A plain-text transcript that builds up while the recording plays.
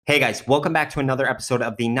Hey guys, welcome back to another episode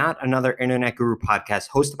of the Not Another Internet Guru podcast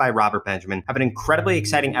hosted by Robert Benjamin. I have an incredibly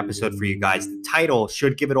exciting episode for you guys. The title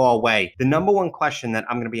should give it all away. The number one question that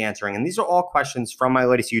I'm going to be answering, and these are all questions from my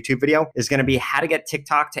latest YouTube video, is going to be how to get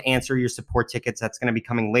TikTok to answer your support tickets. That's going to be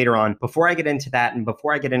coming later on. Before I get into that and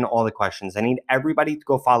before I get into all the questions, I need everybody to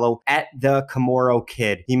go follow at the Kamoro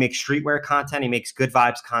Kid. He makes streetwear content. He makes good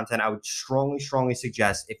vibes content. I would strongly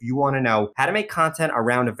suggest if you want to know how to make content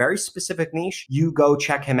around a very specific niche, you go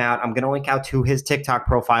check him out. I'm going to link out to his TikTok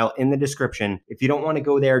profile in the description. If you don't want to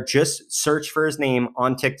go there, just search for his name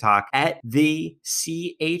on TikTok at the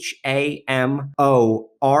CHAMORRO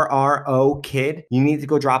Kid. You need to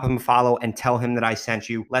go drop him a follow and tell him that I sent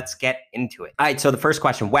you. Let's get into it. All right, so the first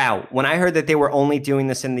question. Wow, when I heard that they were only doing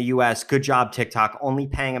this in the US, good job TikTok, only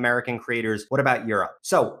paying American creators. What about Europe?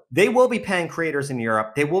 So they will be paying creators in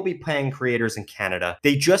Europe. They will be paying creators in Canada.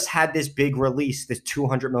 They just had this big release, this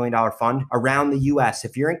 $200 million fund around the US.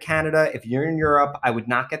 If you're in Canada, if you're in Europe, I would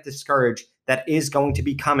not get discouraged. That is going to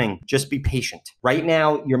be coming. Just be patient. Right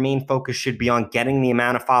now, your main focus should be on getting the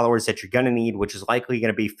amount of followers that you're going to need, which is likely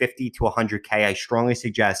going to be 50 to 100K. I strongly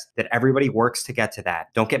suggest that everybody works to get to that.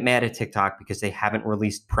 Don't get mad at TikTok because they haven't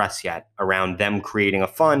released press yet around them creating a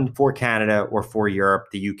fund for Canada or for Europe,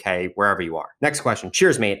 the UK, wherever you are. Next question.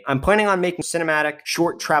 Cheers, mate. I'm planning on making cinematic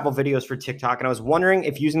short travel videos for TikTok, and I was wondering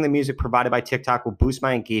if using the music provided by TikTok will boost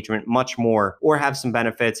my engagement much more or have some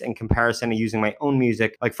benefits in comparison to using my own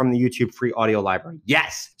music, like from the YouTube free audio library.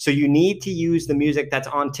 Yes. So you need to use the music that's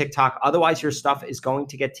on TikTok. Otherwise, your stuff is going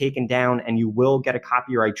to get taken down and you will get a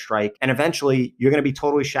copyright strike. And eventually, you're going to be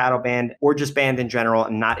totally shadow banned or just banned in general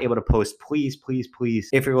and not able to post. Please,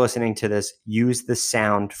 if you're listening to this, use the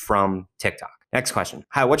sound from TikTok. Next question.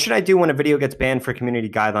 Hi, what should I do when a video gets banned for community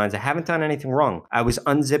guidelines? I haven't done anything wrong. I was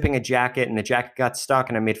unzipping a jacket and the jacket got stuck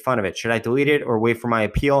and I made fun of it. Should I delete it or wait for my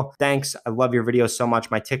appeal? Thanks. I love your videos so much.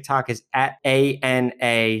 My TikTok is at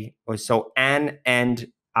ANA, or so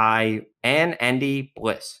Andy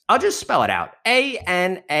Bliss. I'll just spell it out.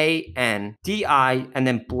 ANANDI and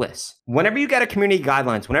then Bliss. Whenever you get a community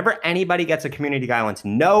guidelines, whenever anybody gets a community guidelines,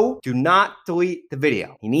 no, do not delete the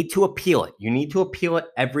video. You need to appeal it. You need to appeal it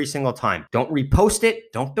every single time. Don't repost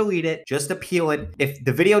it. Don't delete it. Just appeal it. If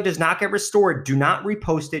the video does not get restored, do not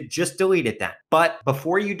repost it. Just delete it then. But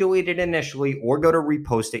before you delete it initially or go to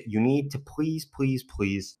repost it, you need to please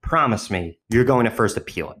promise me you're going to first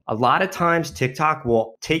appeal it. A lot of times TikTok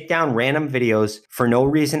will take down random videos for no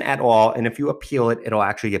reason at all. And if you appeal it, it'll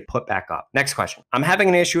actually get put back up. Next question. I'm having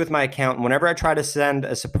an issue with my account. And whenever I try to send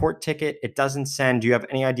a support ticket, it doesn't send. Do you have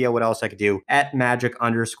any idea what else I could do? At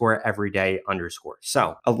magic_everyday_.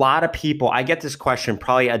 So a lot of people, I get this question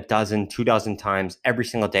probably a dozen, 2 dozen times every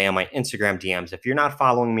single day on my Instagram DMs. If you're not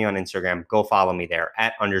following me on Instagram, go follow me there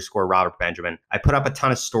at _Robert Benjamin. I put up a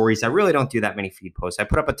ton of stories. I really don't do that many feed posts. I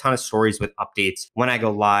put up a ton of stories with updates when I go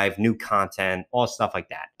live, new content, all stuff like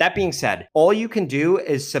that. That being said, all you can do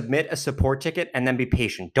is submit a support ticket and then be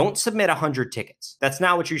patient. Don't submit 100 tickets. That's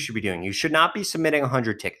not what you should be doing. You should not be submitting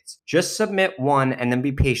 100 tickets. Just submit one and then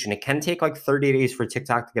be patient. It can take like 30 days for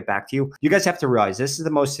TikTok to get back to you. You guys have to realize this is the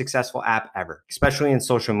most successful app ever, especially in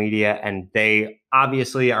social media, and they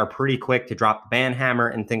obviously are pretty quick to drop the ban hammer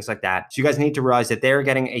and things like that. So you guys need to realize that they're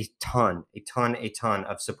getting a ton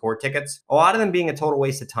of support tickets. A lot of them being a total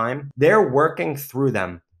waste of time. They're working through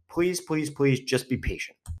them. Please just be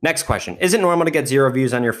patient. Next question. Is it normal to get 0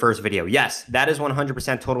 views on your first video? Yes, that is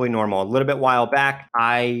 100% totally normal. A little bit while back,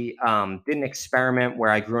 I did an experiment where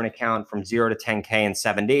I grew an account from 0 to 10K in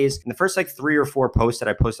 7 days. And the first like 3 or 4 posts that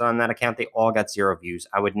I posted on that account, they all got 0 views.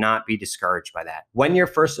 I would not be discouraged by that. When you're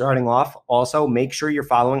first starting off, also make sure you're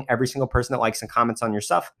following every single person that likes and comments on your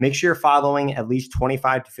stuff. Make sure you're following at least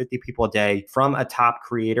 25 to 50 people a day from a top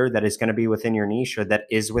creator that is going to be within your niche or that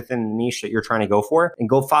is within the niche that you're trying to go for, and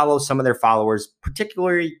go follow some of their followers.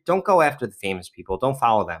 Particularly, don't go after the famous people. Don't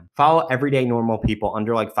follow them. Follow everyday normal people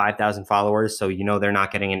under like 5,000 followers, so you know they're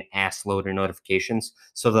not getting an ass load of notifications,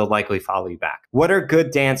 so they'll likely follow you back. What are good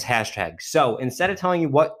dance hashtags? So instead of telling you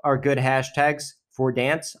what are good hashtags for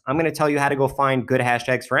dance, I'm going to tell you how to go find good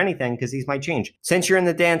hashtags for anything, because these might change. Since you're in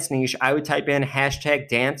the dance niche, I would type in hashtag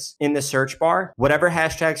dance in the search bar. Whatever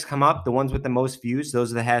hashtags come up, the ones with the most views,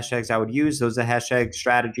 those are the hashtags I would use. Those are the hashtag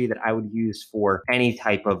strategy that I would use for any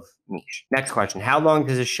type of niche. Next question. How long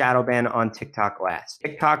does a shadow ban on TikTok last?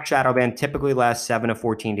 TikTok shadow ban typically lasts 7 to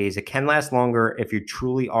 14 days. It can last longer if you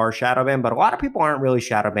truly are shadow banned, but a lot of people aren't really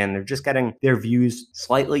shadow banned. They're just getting their views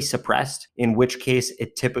slightly suppressed, in which case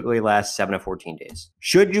it typically lasts 7 to 14 days.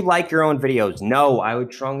 Should you like your own videos? No, I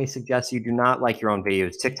would strongly suggest you do not like your own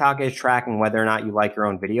videos. TikTok is tracking whether or not you like your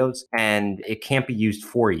own videos, and it can't be used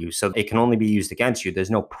for you. So it can only be used against you.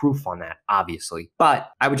 There's no proof on that, obviously, but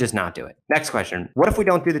I would just not do it. Next question. What if we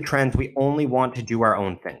don't do the trends? We only want to do our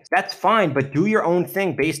own things. That's fine, but do your own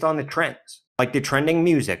thing based on the trends. Like the trending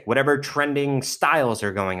music, whatever trending styles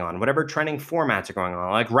are going on, whatever trending formats are going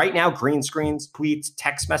on. Like right now, green screens, tweets,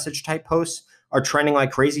 text message type posts are trending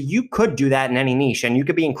like crazy. You could do that in any niche and you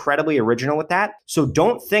could be incredibly original with that. So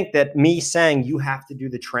don't think that me saying you have to do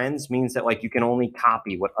the trends means that like you can only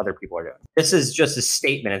copy what other people are doing. This is just a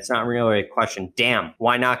statement. It's not really a question. Damn,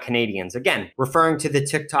 why not Canadians? Again, referring to the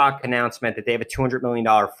TikTok announcement that they have a $200 million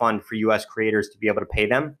fund for US creators to be able to pay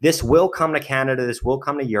them. This will come to Canada. This will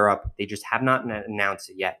come to Europe. They just have not announced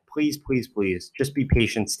it yet. Please, please, please, just be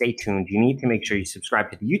patient. Stay tuned. You need to make sure you subscribe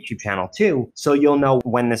to the YouTube channel too, so you'll know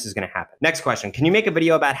when this is going to happen. Next question. Can you make a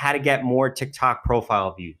video about how to get more TikTok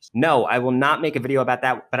profile views? No, I will not make a video about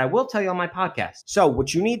that, but I will tell you on my podcast. So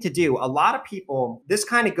what you need to do, a lot of people, this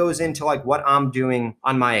kind of goes into like what I'm doing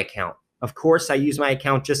on my account. Of course, I use my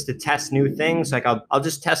account just to test new things. Like I'll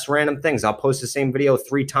just test random things. I'll post the same video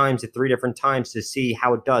 3 times at 3 different times to see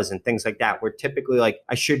how it does and things like that. Where typically like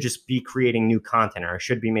I should just be creating new content or I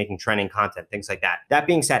should be making trending content, things like that. That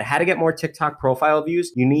being said, how to get more TikTok profile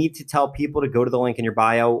views, you need to tell people to go to the link in your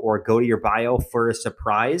bio or go to your bio for a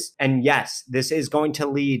surprise. And yes, this is going to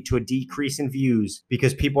lead to a decrease in views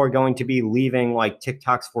because people are going to be leaving like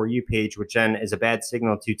TikTok's For You page, which then is a bad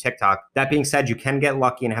signal to TikTok. That being said, you can get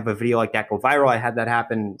lucky and have a video like that go viral. I had that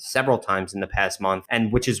happen several times in the past month,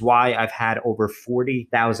 and which is why I've had over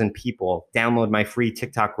 40,000 people download my free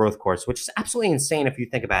TikTok growth course, which is absolutely insane if you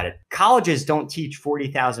think about it. Colleges don't teach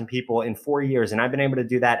 40,000 people in 4 years, and I've been able to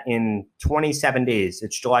do that in 27 days.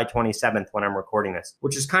 It's July 27th when I'm recording this,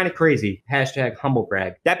 which is kind of crazy. Hashtag humble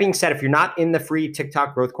brag. That being said, if you're not in the free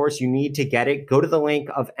TikTok growth course, you need to get it. Go to the link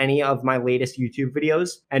of any of my latest YouTube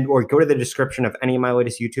videos or go to the description of any of my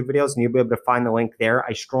latest YouTube videos and you'll be able to find the link there.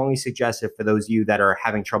 I strongly suggest it for those of you that are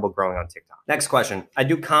having trouble growing on TikTok. Next question. I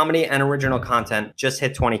do comedy and original content, just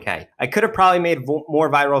hit 20K. I could have probably made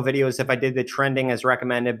more viral videos if I did the trending as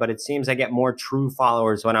recommended, but it seems I get more true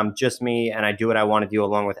followers when I'm just me and I do what I want to do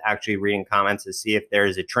along with actually reading comments to see if there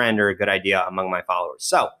is a trend or a good idea among my followers.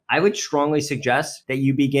 So I would strongly suggest that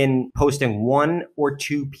you begin posting 1 or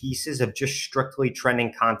 2 pieces of just strictly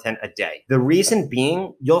trending content a day. The reason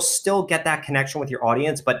being, you'll still get that connection with your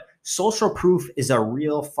audience, but social proof is a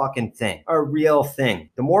real fucking thing, a real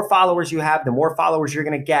thing. The more followers you have, the more followers you're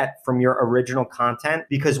going to get from your original content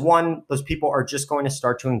because 1, those people are just going to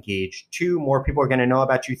start to engage. 2, more people are going to know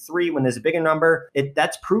about you. 3, when there's a bigger number,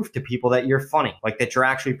 that's proof to people that you're funny, like that you're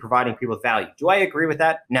actually providing people with value. Do I agree with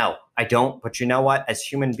that? No, I don't. But you know what? As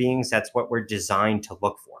human beings, that's what we're designed to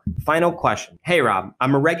look for. Final question. Hey, Rob,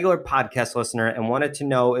 I'm a regular podcast listener and wanted to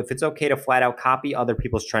know if it's okay to flat out copy other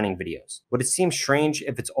people's trending videos. Would it seem strange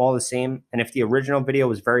if it's all the same and if the original video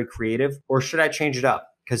was very creative, or should I change it up?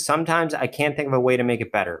 Because sometimes I can't think of a way to make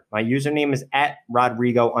it better. My username is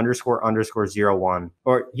 @Rodrigo__01.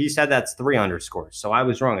 Or he said that's 3 underscores. So I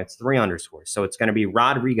was wrong. It's 3 underscores. So it's going to be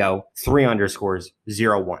Rodrigo 3 underscores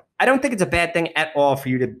 01. I don't think it's a bad thing at all for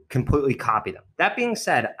you to completely copy them. That being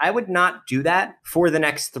said, I would not do that for the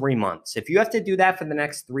next 3 months. If you have to do that for the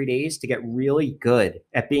next 3 days to get really good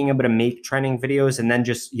at being able to make trending videos and then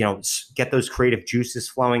just, get those creative juices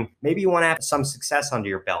flowing, maybe you want to have some success under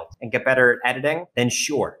your belt and get better at editing, then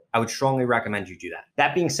sure, I would strongly recommend you do that.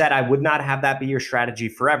 That being said, I would not have that be your strategy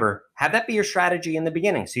forever. Have that be your strategy in the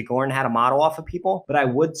beginning so you can learn how to model off of people, but I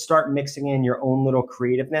would start mixing in your own little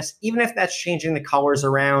creativeness, even if that's changing the colors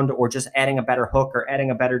around or just adding a better hook or adding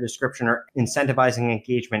a better description or incentivizing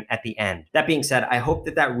engagement at the end. That being said, I hope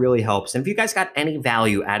that really helps. And if you guys got any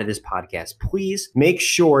value out of this podcast, please make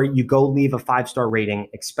sure you go leave a 5-star rating,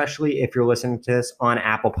 especially if you're listening to this on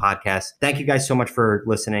Apple Podcasts. Thank you guys so much for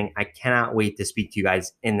listening. I cannot wait to speak to you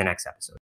guys in the next episode.